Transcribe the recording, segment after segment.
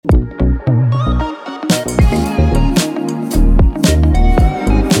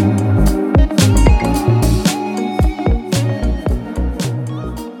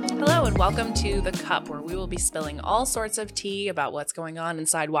Welcome to The Cup, where we will be spilling all sorts of tea about what's going on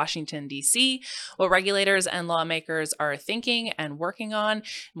inside Washington, D.C., what regulators and lawmakers are thinking and working on, and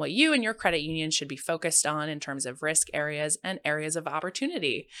what you and your credit union should be focused on in terms of risk areas and areas of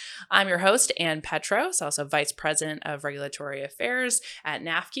opportunity. I'm your host, Ann Petros, also Vice President of Regulatory Affairs at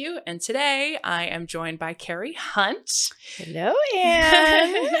NAFCU, and today I am joined by Carrie Hunt. Hello,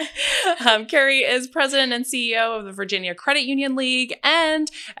 Ann. Carrie is President and CEO of the Virginia Credit Union League, and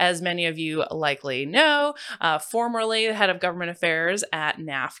as many of you likely know, formerly the head of government affairs at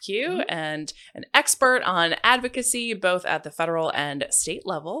NAFCU and an expert on advocacy, both at the federal and state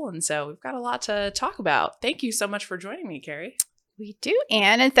level. And so we've got a lot to talk about. Thank you so much for joining me, Carrie. We do,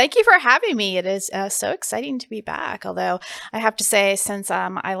 Ann, and thank you for having me. It is so exciting to be back. Although I have to say, since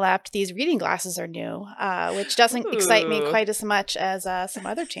I left, these reading glasses are new, which doesn't excite me quite as much as some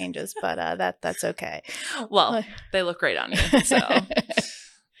other changes, but that's okay. Well, they look great on you, so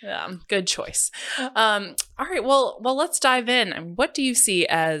yeah, good choice. All right, well, let's dive in. What do you see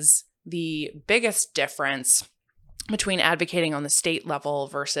as the biggest difference between advocating on the state level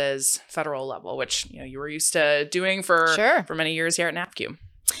versus federal level, which you were used to doing for many years here at NAFCU?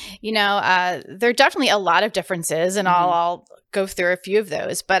 There are definitely a lot of differences, and I'll go through a few of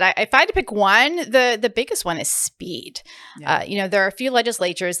those. But if I had to pick one, the biggest one is speed. Yeah. There are a few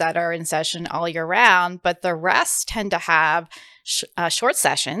legislatures that are in session all year round, but the rest tend to have short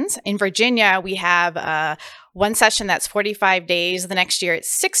sessions. In Virginia, we have one session that's 45 days. The next year,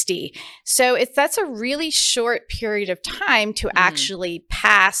 it's 60. So that's a really short period of time to actually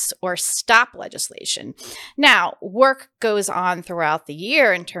pass or stop legislation. Now, work goes on throughout the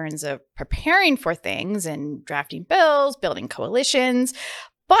year in terms of preparing for things and drafting bills, building coalitions,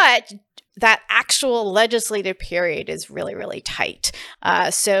 but that actual legislative period is really, really tight.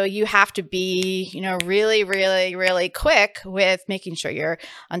 So you have to be, really, really, really quick with making sure you're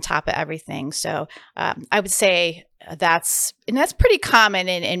on top of everything. So I would say that's pretty common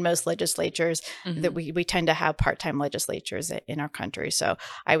in most legislatures that we tend to have part-time legislatures in our country. So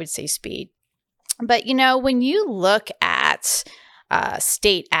I would say speed. But, when you look at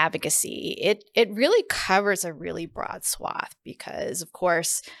state advocacy, it really covers a really broad swath because, of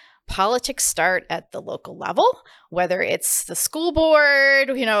course, politics start at the local level, whether it's the school board,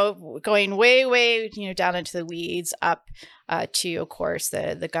 going way, way, down into the weeds up to, of course,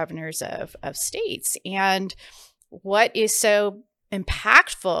 the governors of states. And what is so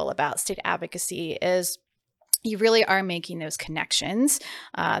impactful about state advocacy is you really are making those connections,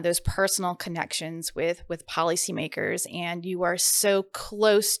 those personal connections with policymakers, and you are so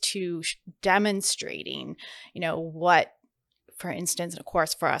close to demonstrating, what, for instance, and of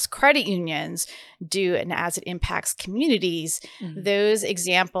course, for us credit unions do, and as it impacts communities, those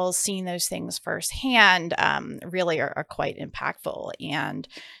examples, seeing those things firsthand, really are quite impactful. And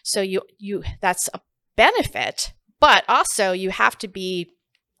so you that's a benefit, but also you have to be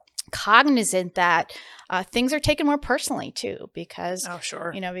cognizant that things are taken more personally too, because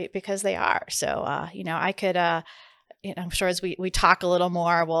because they are. So I could I'm sure as we talk a little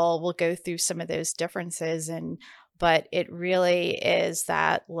more, we'll go through some of those differences, but it really is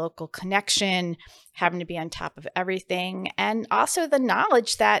that local connection, having to be on top of everything, and also the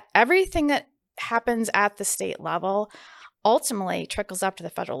knowledge that everything that happens at the state level ultimately trickles up to the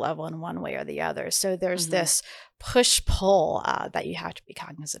federal level in one way or the other. So there's this push-pull that you have to be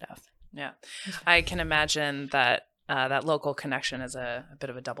cognizant of. Yeah. I can imagine that that local connection is a bit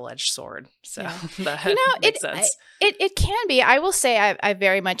of a double-edged sword. So that makes sense. It can be. I will say I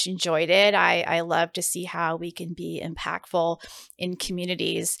very much enjoyed it. I love to see how we can be impactful in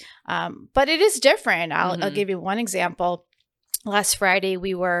communities. But it is different. I'll give you one example. Last Friday,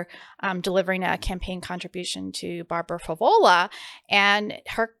 we were delivering a campaign contribution to Barbara Favola, and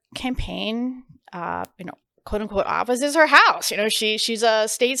her campaign, quote unquote, office is her house. She's a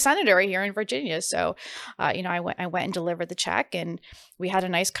state senator here in Virginia. So, I went and delivered the check, and we had a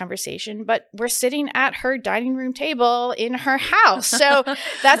nice conversation, but we're sitting at her dining room table in her house. So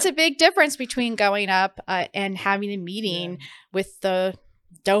that's a big difference between going up and having a meeting with the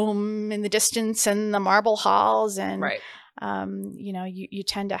dome in the distance and the marble halls, and you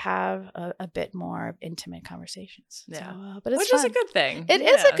tend to have a bit more intimate conversations. Yeah. So, but it's Which fun. is a good thing. It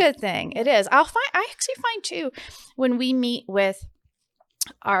is a good thing. It is. I actually find too, when we meet with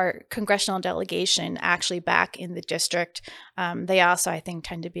our congressional delegation actually back in the district, they also, I think,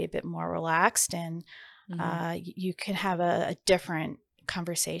 tend to be a bit more relaxed, and you can have a different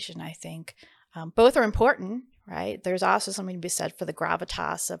conversation, I think. Both are important, right? There's also something to be said for the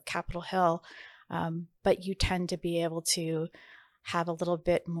gravitas of Capitol Hill, but you tend to be able to have a little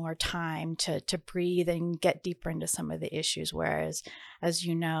bit more time to breathe and get deeper into some of the issues. Whereas, as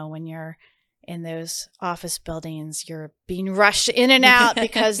you know, when you're in those office buildings, you're being rushed in and out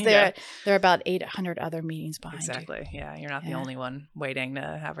because there are about 800 other meetings behind you. Exactly. Yeah. You're not the only one waiting to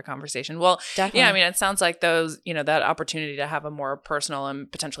have a conversation. Well, Definitely. yeah, I mean, it sounds like those, that opportunity to have a more personal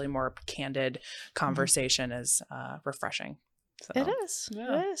and potentially more candid conversation is refreshing. So, It is.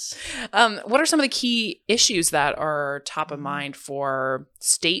 Yeah. It is. What are some of the key issues that are top of mind for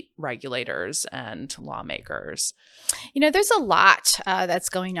state regulators and lawmakers? There's a lot that's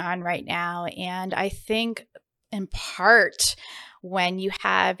going on right now. And I think in part when you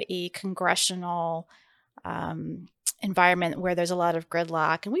have a congressional environment where there's a lot of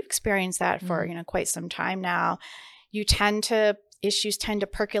gridlock, and we've experienced that for, quite some time now, issues tend to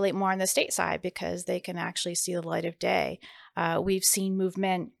percolate more on the state side because they can actually see the light of day. We've seen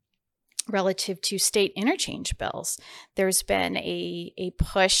movement relative to state interchange bills. There's been a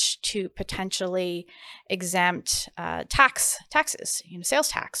push to potentially exempt taxes, sales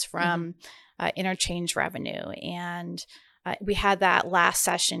tax from interchange revenue. And we had that last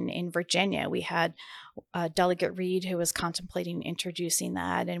session in Virginia. We had Delegate Reed, who was contemplating introducing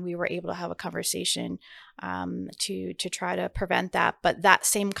that, and we were able to have a conversation to try to prevent that. But that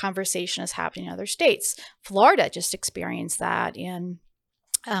same conversation is happening in other states. Florida just experienced that, and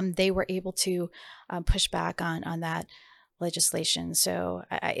they were able to push back on that legislation. So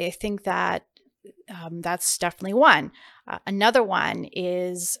I think that that's definitely one. Another one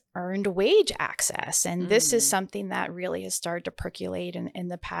is earned wage access. And this is something that really has started to percolate in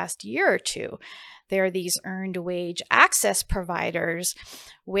the past year or two. There are these earned wage access providers,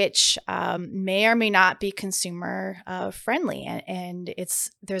 which may or may not be consumer friendly. And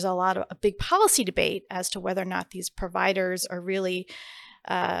there's a big policy debate as to whether or not these providers are really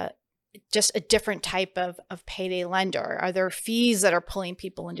just a different type of payday lender. Are there fees that are pulling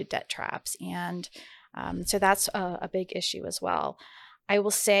people into debt traps? And so that's a big issue as well. I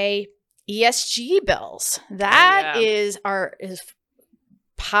will say ESG bills. That is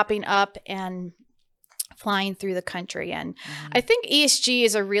popping up and flying through the country. And I think ESG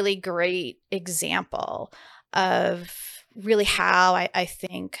is a really great example of really how I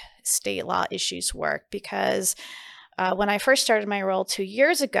think state law issues work, because when I first started my role 2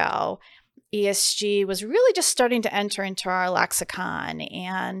 years ago, ESG was really just starting to enter into our lexicon.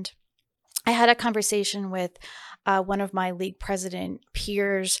 And I had a conversation with one of my league president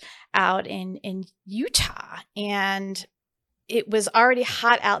peers out in Utah, and it was already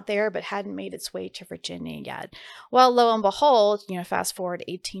hot out there, but hadn't made its way to Virginia yet. Well, lo and behold, fast forward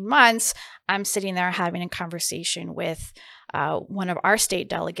 18 months, I'm sitting there having a conversation with one of our state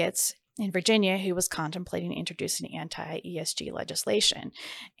delegates in Virginia who was contemplating introducing anti-ESG legislation.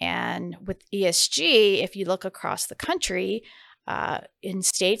 And with ESG, if you look across the country, in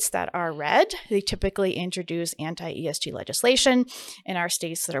states that are red, they typically introduce anti-ESG legislation. In our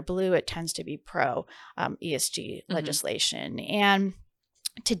states that are blue, it tends to be pro-ESG legislation. And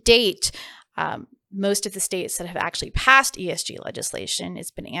to date, most of the states that have actually passed ESG legislation,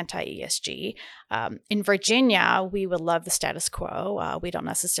 it's been anti-ESG. In Virginia, we would love the status quo. We don't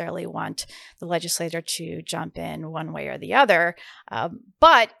necessarily want the legislator to jump in one way or the other.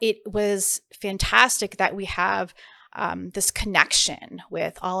 But it was fantastic that we have this connection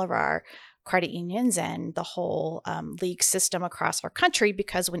with all of our credit unions and the whole league system across our country,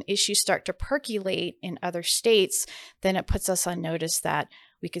 because when issues start to percolate in other states, then it puts us on notice that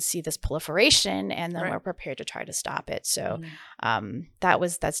we could see this proliferation, and then we're prepared to try to stop it. So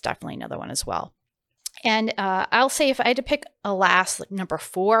that's definitely another one as well. And I'll say if I had to pick a last, number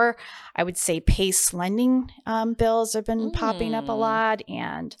 4, I would say PACE lending bills have been popping up a lot.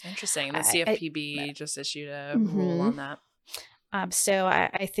 And interesting. The CFPB just issued a rule on that. So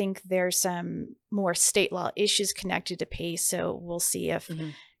I think there's some more state law issues connected to PACE. So we'll see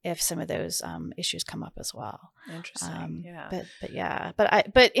if some of those issues come up as well. Interesting. But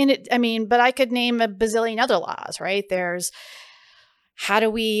I could name a bazillion other laws, right? There's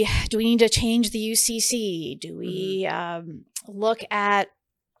do we need to change the UCC? Do we look at,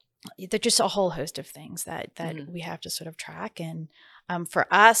 there's just a whole host of things that we have to sort of track. And for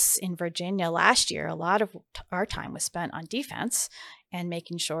us in Virginia last year, a lot of our time was spent on defense and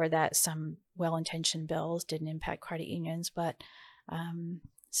making sure that some well-intentioned bills didn't impact credit unions. But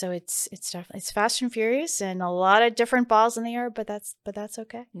So it's definitely it's fast and furious and a lot of different balls in the air, but that's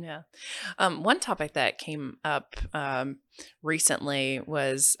okay. Yeah. One topic that came up recently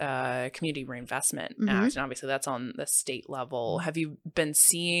was Community Reinvestment Act, and obviously that's on the state level. Have you been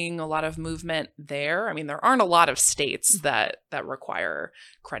seeing a lot of movement there? I mean, there aren't a lot of states that require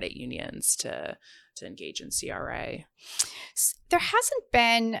credit unions to engage in CRA. There hasn't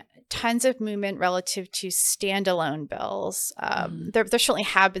been tons of movement relative to standalone bills. There certainly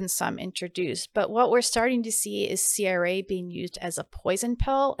have been some introduced, but what we're starting to see is CRA being used as a poison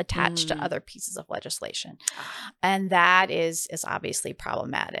pill attached to other pieces of legislation. And that is obviously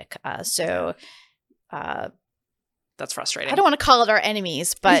problematic. That's frustrating. I don't want to call it our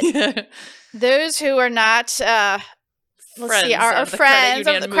enemies, but those who are not our friends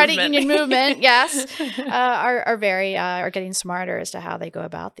of the credit union movement, yes, are getting smarter as to how they go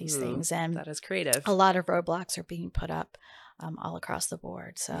about these things, and that is creative. A lot of roadblocks are being put up all across the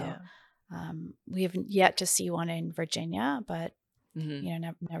board. So we haven't yet to see one in Virginia, but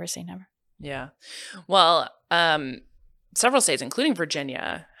never say never. Yeah, well, several states, including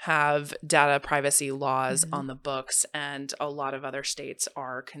Virginia, have data privacy laws on the books, and a lot of other states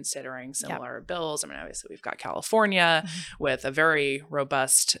are considering similar bills. I mean, obviously, we've got California with a very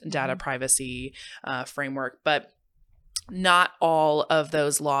robust data privacy framework, but not all of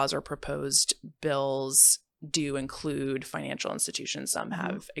those laws or proposed bills do include financial institutions. Some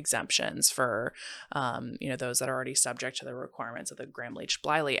have exemptions for, those that are already subject to the requirements of the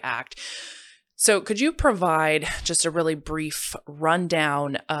Gramm-Leach-Bliley Act. So could you provide just a really brief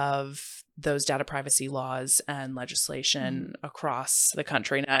rundown of those data privacy laws and legislation across the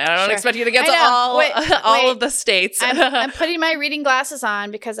country? Now, I don't expect you to get to all of the states. I'm putting my reading glasses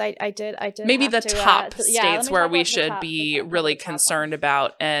on because I did maybe the top states where we should be really concerned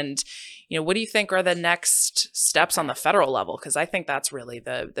about. And, what do you think are the next steps on the federal level? Because I think that's really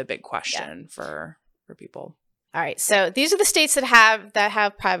the big question for people. All right. So these are the states that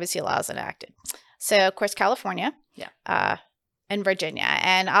have privacy laws enacted. So of course, California, and Virginia,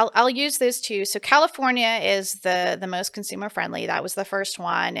 and I'll use those two. So California is the most consumer friendly. That was the first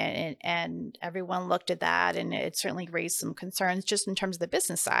one, and everyone looked at that, and it certainly raised some concerns just in terms of the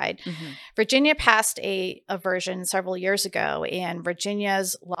business side. Virginia passed a version several years ago, and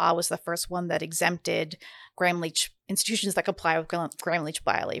Virginia's law was the first one that exempted Gramm-Leach institutions that comply with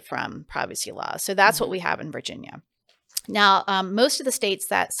Gramm-Leach-Bliley from privacy laws. So that's what we have in Virginia. Now, most of the states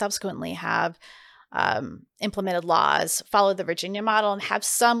that subsequently have implemented laws follow the Virginia model and have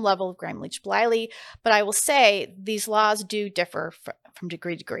some level of Gramm-Leach-Bliley. But I will say these laws do differ from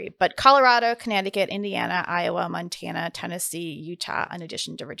degree to degree. But Colorado, Connecticut, Indiana, Iowa, Montana, Tennessee, Utah, in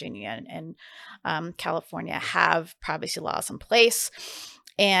addition to Virginia and California, have privacy laws in place.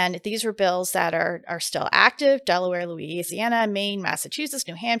 And these were bills that are still active: Delaware, Louisiana, Maine, Massachusetts,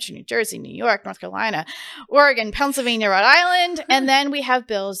 New Hampshire, New Jersey, New York, North Carolina, Oregon, Pennsylvania, Rhode Island. And then we have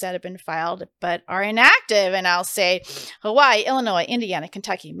bills that have been filed but are inactive. And I'll say Hawaii, Illinois, Indiana,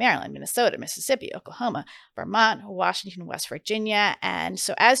 Kentucky, Maryland, Minnesota, Mississippi, Oklahoma, Vermont, Washington, West Virginia. And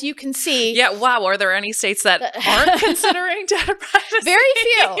so as you can see... Yeah, wow. Are there any states that aren't considering data privacy?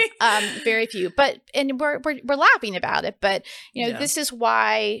 Very few. And we're laughing about it, but this is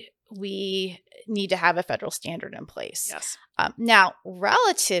why we need to have a federal standard in place. Yes. Now,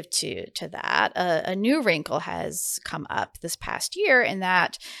 relative to that, a new wrinkle has come up this past year in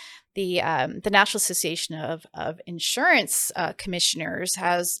that the National Association of Insurance Commissioners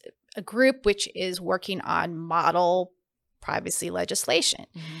has a group which is working on model privacy legislation.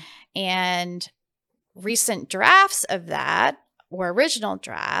 And recent drafts of that, or original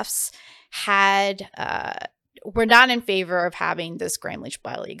drafts, were not in favor of having this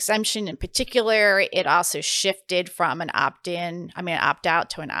Gramm-Leach-Bliley exemption. In particular, it also shifted from an opt-out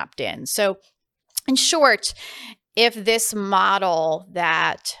to an opt-in. So in short, if this model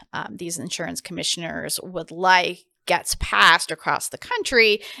that these insurance commissioners would like gets passed across the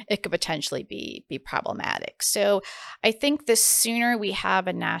country, it could potentially be problematic. So I think the sooner we have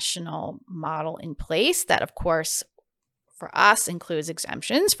a national model in place that, of course, for us includes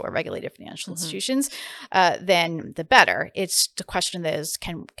exemptions for regulated financial institutions, then the better. It's the question is,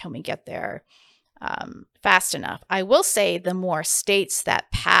 can we get there fast enough? I will say the more states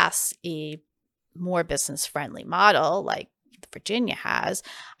that pass a more business-friendly model like Virginia has,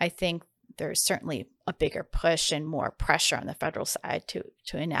 I think there's certainly a bigger push and more pressure on the federal side to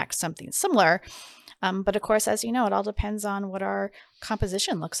enact something similar. But of course, as you know, it all depends on what our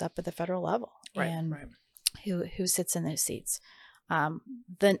composition looks up at the federal level. Right. Who sits in those seats.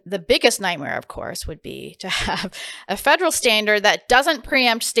 The biggest nightmare, of course, would be to have a federal standard that doesn't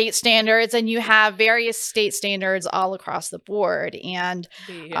preempt state standards, and you have various state standards all across the board, and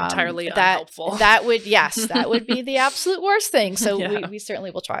be entirely that unhelpful. That would be the absolute worst thing. So Yeah. we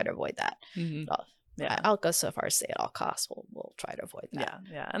certainly will try to avoid that. Mhm. Yeah. I'll go so far as to say at all costs we'll try to avoid that.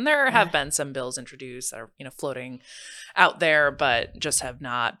 Yeah. And there have been some bills introduced that are, floating out there, but just have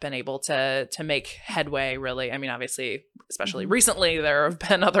not been able to make headway, really. I mean, obviously, especially recently, there have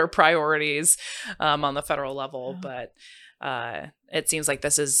been other priorities on the federal level, but it seems like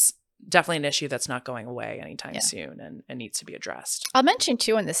this is definitely an issue that's not going away anytime soon and needs to be addressed. I'll mention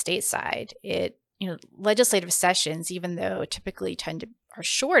too, on the state side, legislative sessions, even though typically are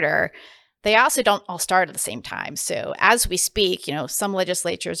shorter, they also don't all start at the same time. So as we speak, some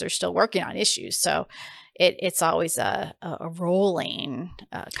legislatures are still working on issues. So it's always a rolling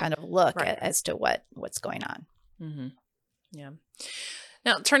kind of look as to what's going on. Mm-hmm. Yeah.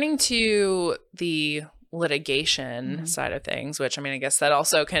 Now, turning to the litigation side of things, which, I mean, I guess that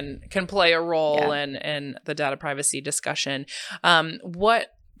also can play a role in the data privacy discussion.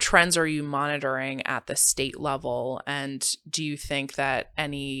 What trends are you monitoring at the state level, and do you think that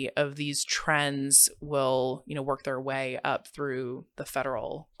any of these trends will work their way up through the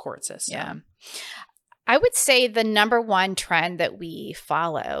federal court system? Yeah, I would say the number one trend that we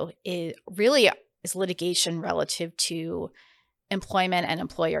follow is litigation relative to employment and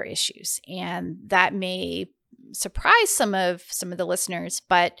employer issues, and that may surprise some of the listeners,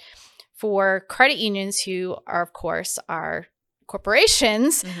 but for credit unions, who are, of course, are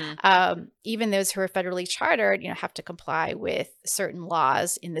corporations, even those who are federally chartered, have to comply with certain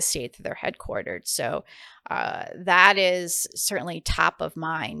laws in the state that they're headquartered. So that is certainly top of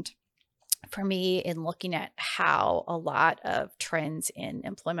mind for me in looking at how a lot of trends in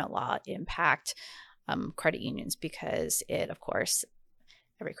employment law impact credit unions, because of course,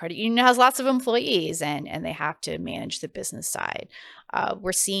 every credit union has lots of employees and they have to manage the business side.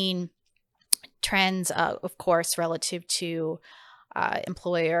 We're seeing trends, of course, relative to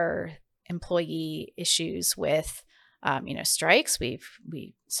employee issues with, strikes.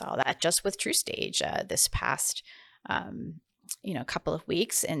 We saw that just with TrueStage this past, couple of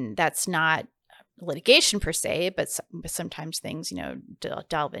weeks, and that's not litigation per se, but sometimes things,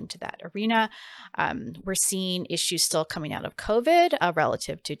 delve into that arena. We're seeing issues still coming out of COVID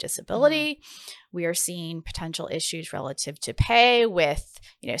relative to disability. We are seeing potential issues relative to pay with,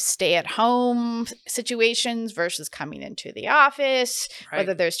 stay-at-home situations versus coming into the office,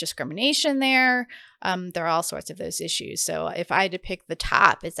 whether there's discrimination there. There are all sorts of those issues. So if I had to pick the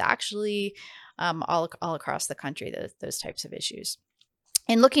top, it's actually all across the country, those types of issues.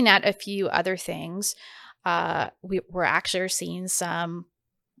 And looking at a few other things, we're actually seeing some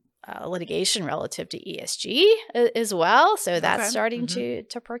litigation relative to ESG as well. So that's starting to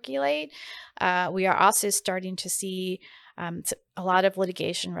percolate. We are also starting to see a lot of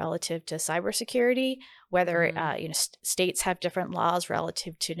litigation relative to cybersecurity, whether states have different laws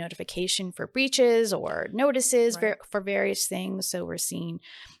relative to notification for breaches or notices for various things. So we're seeing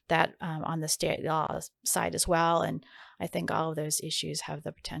that on the state law side as well. And I think all of those issues have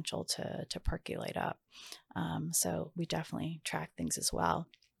the potential to percolate up. So we definitely track things as well.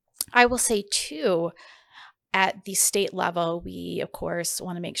 I will say, too, at the state level, we, of course,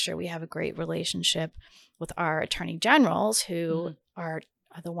 want to make sure we have a great relationship with our attorney generals, who are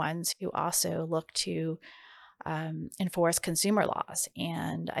the ones who also look to enforce consumer laws.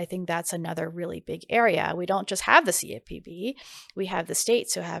 And I think that's another really big area. We don't just have the CFPB, we have the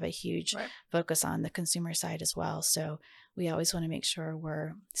states who have a huge focus on the consumer side as well. So we always want to make sure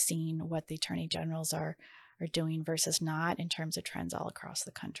we're seeing what the attorney generals are doing versus not in terms of trends all across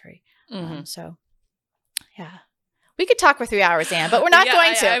the country. So, yeah. We could talk for 3 hours, Anne, but we're not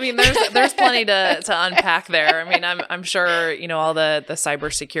going to. I mean, there's plenty to unpack there. I mean, I'm sure all the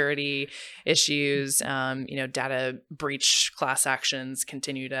cybersecurity issues, data breach class actions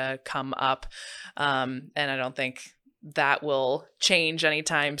continue to come up, and I don't think that will change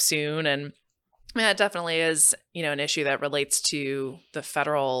anytime soon. And it definitely is an issue that relates to the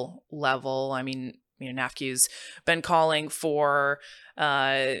federal level. I mean, NAFQ's been calling for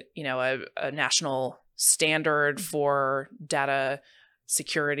a national standard for data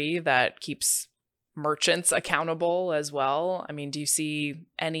security that keeps merchants accountable as well. I mean, do you see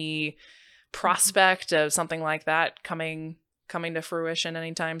any prospect of something like that coming to fruition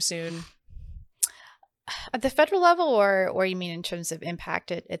anytime soon? At the federal level, or you mean in terms of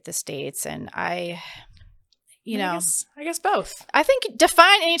impact at the states? And I guess both. I think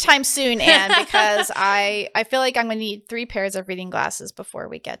define anytime soon, Anne, because I feel like I'm going to need 3 pairs of reading glasses before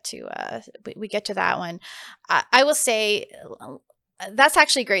we get to that one. I will say that's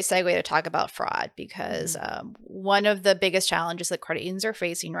actually a great segue to talk about fraud, because one of the biggest challenges that credit unions are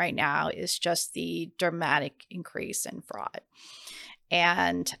facing right now is just the dramatic increase in fraud.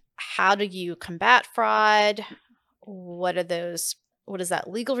 And how do you combat fraud? What does that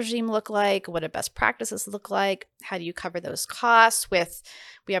legal regime look like? What do best practices look like? How do you cover those costs we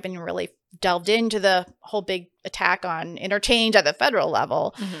haven't even really delved into the whole big attack on interchange at the federal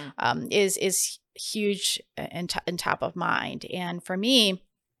level, is huge and top of mind. And for me,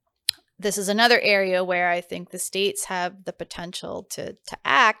 this is another area where I think the states have the potential to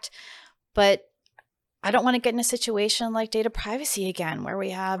act, but I don't want to get in a situation like data privacy again, where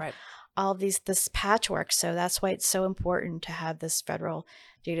we have all of this patchwork. So that's why it's so important to have this federal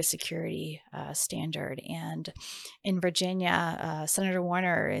data security standard. And in Virginia, Senator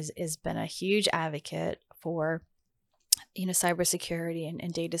Warner has been a huge advocate for cybersecurity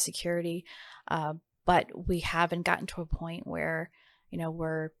and data security, but we haven't gotten to a point where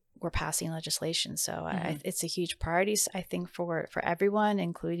we're passing legislation. So it's a huge priority, I think, for everyone,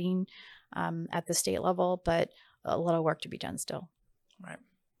 including at the state level, but a lot of work to be done still. Right.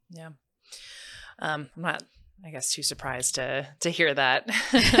 Yeah. I'm not, I guess, too surprised to hear that.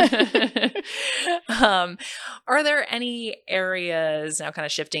 Are there any areas, now kind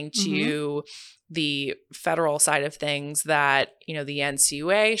of shifting to the federal side of things, that, the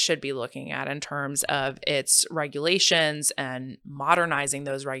NCUA should be looking at in terms of its regulations and modernizing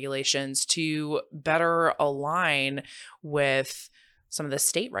those regulations to better align with some of the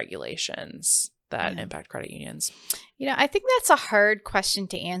state regulations that impact credit unions? I think that's a hard question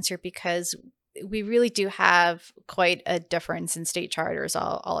to answer, because we really do have quite a difference in state charters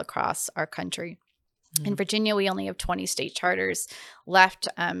all across our country. In Virginia, we only have 20 state charters left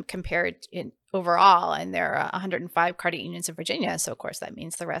compared overall, and there are 105 credit unions in Virginia. So, of course, that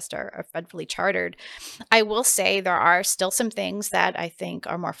means the rest are federally chartered. I will say there are still some things that I think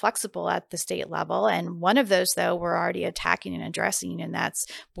are more flexible at the state level. And one of those, though, we're already attacking and addressing, and that's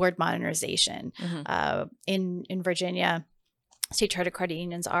board modernization. In Virginia, state chartered credit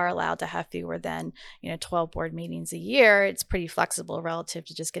unions are allowed to have fewer than 12 board meetings a year. It's pretty flexible relative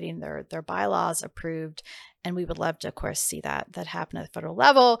to just getting their bylaws approved, and we would love to, of course, see that happen at the federal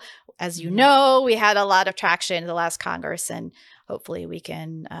level. As you know, we had a lot of traction in the last Congress, and hopefully we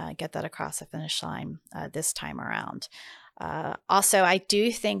can get that across the finish line this time around. Also, I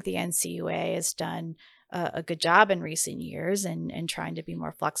do think the NCUA has done a good job in recent years in trying to be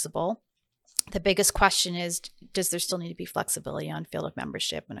more flexible. The biggest question is, does there still need to be flexibility on field of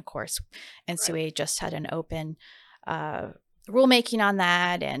membership? And of course, NCUA just had an open rulemaking on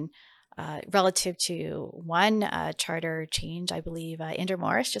that. And relative to one charter change, I believe Andrew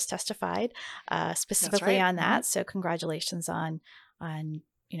Morris just testified specifically on that. So congratulations on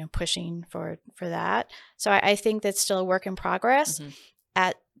pushing for that. So I think that's still a work in progress.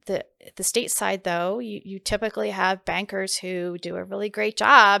 At the state side, though, you typically have bankers who do a really great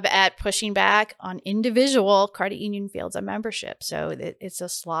job at pushing back on individual credit union fields of membership. So it's a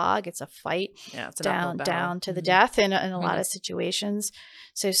slog, it's a fight, it's down to the death in a lot of situations.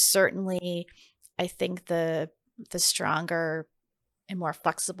 So certainly, I think the stronger and more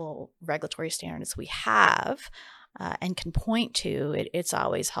flexible regulatory standards we have and can point to, it's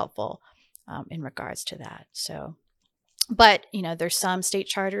always helpful in regards to that. So. But, there's some state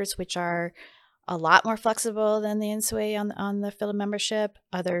charters which are a lot more flexible than the NCUA on the field of membership.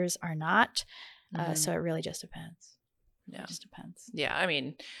 Others are not. So it really just depends. Yeah. It just depends. Yeah. I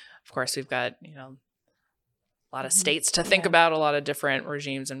mean, of course, we've got, a lot of states to think about, a lot of different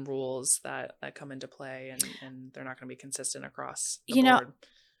regimes and rules that come into play, and they're not going to be consistent across the board.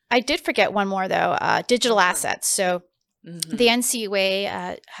 I did forget one more, though, digital assets. So the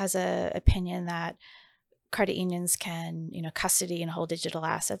NCUA has an opinion that credit unions can, custody and hold digital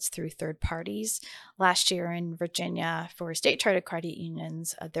assets through third parties. Last year in Virginia, for state chartered credit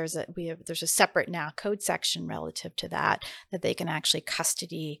unions, there's a separate now code section relative to that they can actually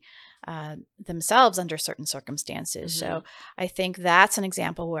custody themselves under certain circumstances. So I think that's an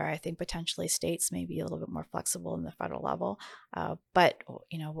example where I think potentially states may be a little bit more flexible in the federal level. But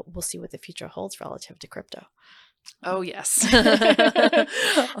we'll see what the future holds relative to crypto. Oh, yes.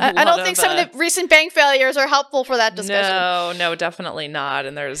 I don't think some of the recent bank failures are helpful for that discussion. No, definitely not.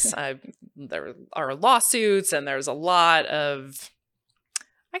 And there are lawsuits, and there's a lot of,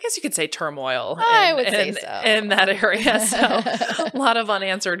 I guess you could say, turmoil in that area. So a lot of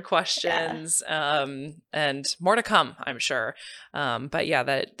unanswered questions, and more to come, I'm sure. But yeah,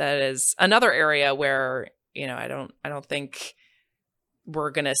 that is another area where, I don't think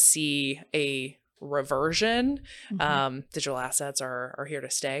we're going to see a reversion. Digital assets are here to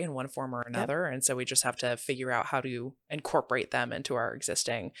stay in one form or another. And so we just have to figure out how to incorporate them into our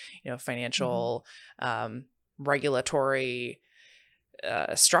existing, financial, regulatory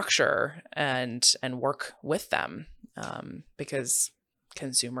structure and work with them, because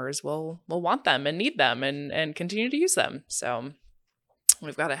consumers will want them and need them and continue to use them. So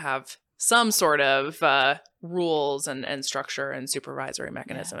we've got to have some sort of rules and structure and supervisory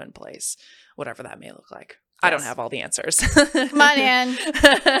mechanism in place, whatever that may look like. Yes. I don't have all the answers. Come on in.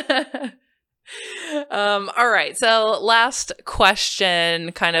 All right. So last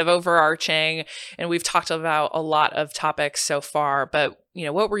question, kind of overarching, and we've talked about a lot of topics so far, but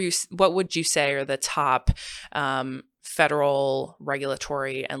what would you say are the top federal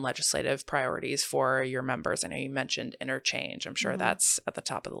regulatory and legislative priorities for your members? I know you mentioned interchange. I'm sure that's at the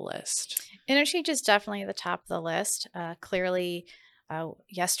top of the list. Interchange is definitely at the top of the list. Clearly,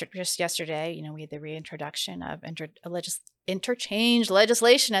 yesterday, we had the reintroduction of interchange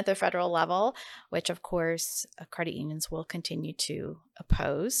legislation at the federal level, which of course credit unions will continue to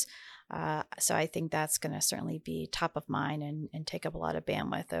oppose. So I think that's going to certainly be top of mind and take up a lot of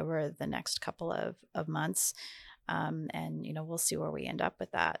bandwidth over the next couple of months. And we'll see where we end up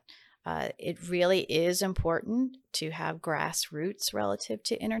with that. It really is important to have grassroots relative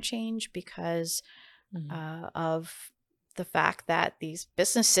to interchange because of the fact that these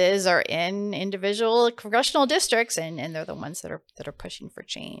businesses are in individual congressional districts and they're the ones that are pushing for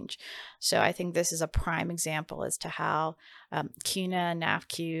change. So I think this is a prime example as to how CUNA,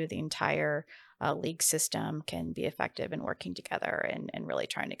 NAFQ, the entire league system can be effective in working together and really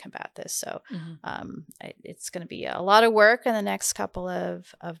trying to combat this. So it's going to be a lot of work in the next couple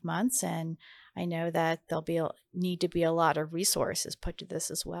of months. And I know that there'll need to be a lot of resources put to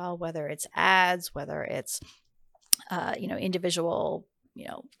this as well, whether it's ads, whether it's individual,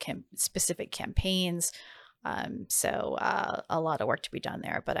 specific campaigns. So a lot of work to be done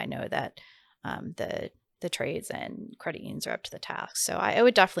there. But I know that the trades and credit unions are up to the task. So I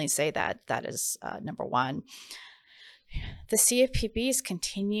would definitely say that is number one. The CFPB's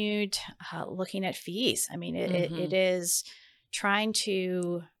continued looking at fees. I mean, it is trying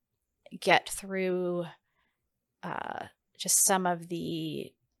to get through just some of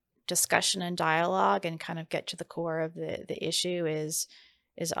the discussion and dialogue and kind of get to the core of the issue is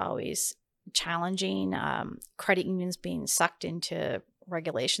always challenging. Credit unions being sucked into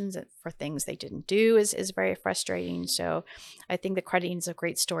regulations for things they didn't do is very frustrating. So I think the credit unions have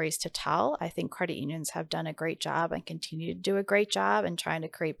great stories to tell. I think credit unions have done a great job and continue to do a great job in trying to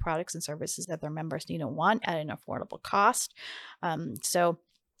create products and services that their members need and want at an affordable cost. So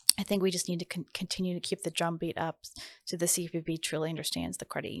I think we just need to continue to keep the drumbeat up so the CFPB truly understands the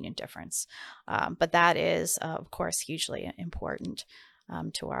credit union difference. But that is, of course, hugely important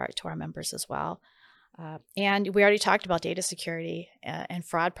to our members as well. And we already talked about data security and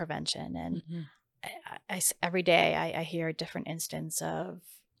fraud prevention. And every day I hear a different instance of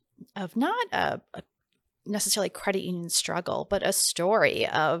not a necessarily credit union struggle, but a story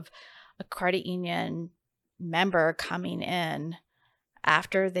of a credit union member coming in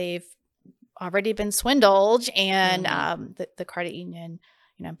after they've already been swindled and the credit union,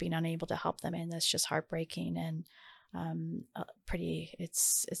 being unable to help them. And that's just heartbreaking and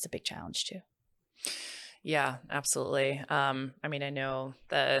it's a big challenge too. Yeah, absolutely. I mean, I know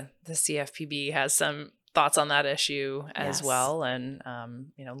the CFPB has some thoughts on that issue as well. And,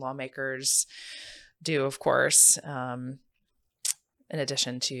 lawmakers do, of course, in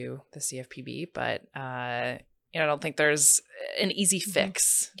addition to the CFPB, but, I don't think there's an easy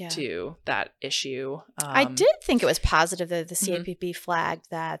fix to that issue. I did think it was positive that the CFPB flagged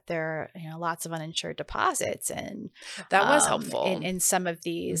that there are lots of uninsured deposits, and that was helpful in some of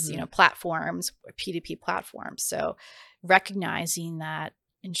these platforms, P2P platforms. So recognizing that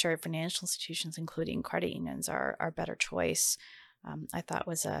insured financial institutions, including credit unions, are a better choice, I thought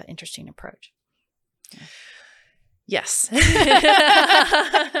was an interesting approach. Yeah. Yes.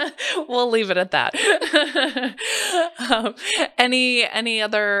 We'll leave it at that. Any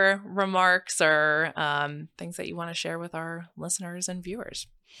other remarks or things that you want to share with our listeners and viewers?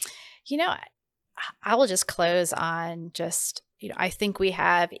 I will just close on I think we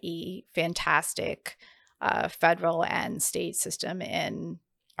have a fantastic federal and state system in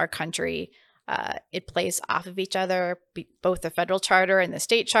our country. It plays off of each other, both the federal charter and the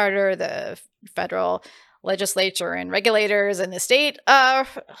state charter, the federal legislature and regulators and the state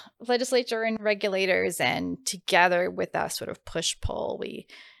legislature and regulators, and together with that sort of push-pull, we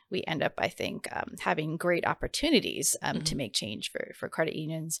end up, I think, having great opportunities to make change for credit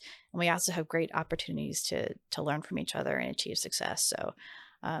unions. And we also have great opportunities to learn from each other and achieve success. So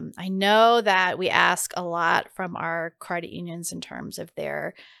I know that we ask a lot from our credit unions in terms of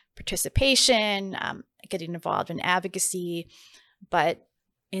their participation, getting involved in advocacy, but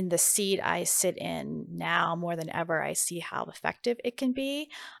in the seat I sit in now more than ever, I see how effective it can be.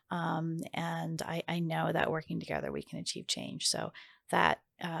 And I know that working together, we can achieve change. So that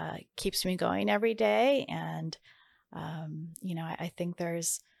keeps me going every day. And, I think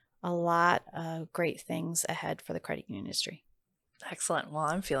there's a lot of great things ahead for the credit union industry. Excellent. Well,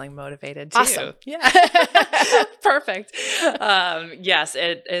 I'm feeling motivated too. Awesome. Yeah. Perfect. Yes,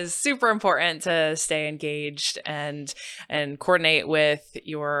 it is super important to stay engaged and coordinate with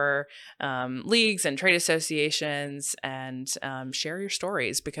your leagues and trade associations and share your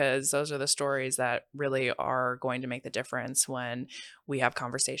stories, because those are the stories that really are going to make the difference when we have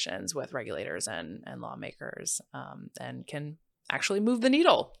conversations with regulators and lawmakers, and can actually move the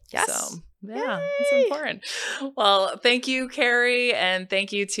needle. Yes. So yeah, it's important. Well, thank you, Carrie, and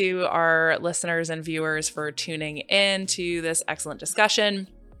thank you to our listeners and viewers for tuning in to this excellent discussion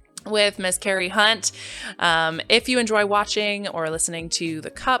with Miss Carrie Hunt. If you enjoy watching or listening to The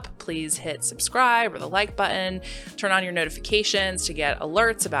Cup, please hit subscribe or the like button, turn on your notifications to get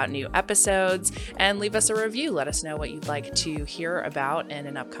alerts about new episodes, and leave us a review. Let us know what you'd like to hear about in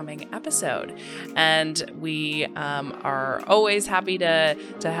an upcoming episode. And we are always happy to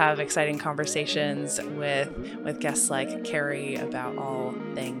have exciting conversations with guests like Carrie about all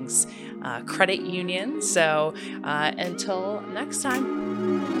things credit union. So until next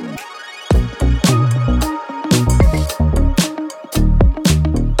time.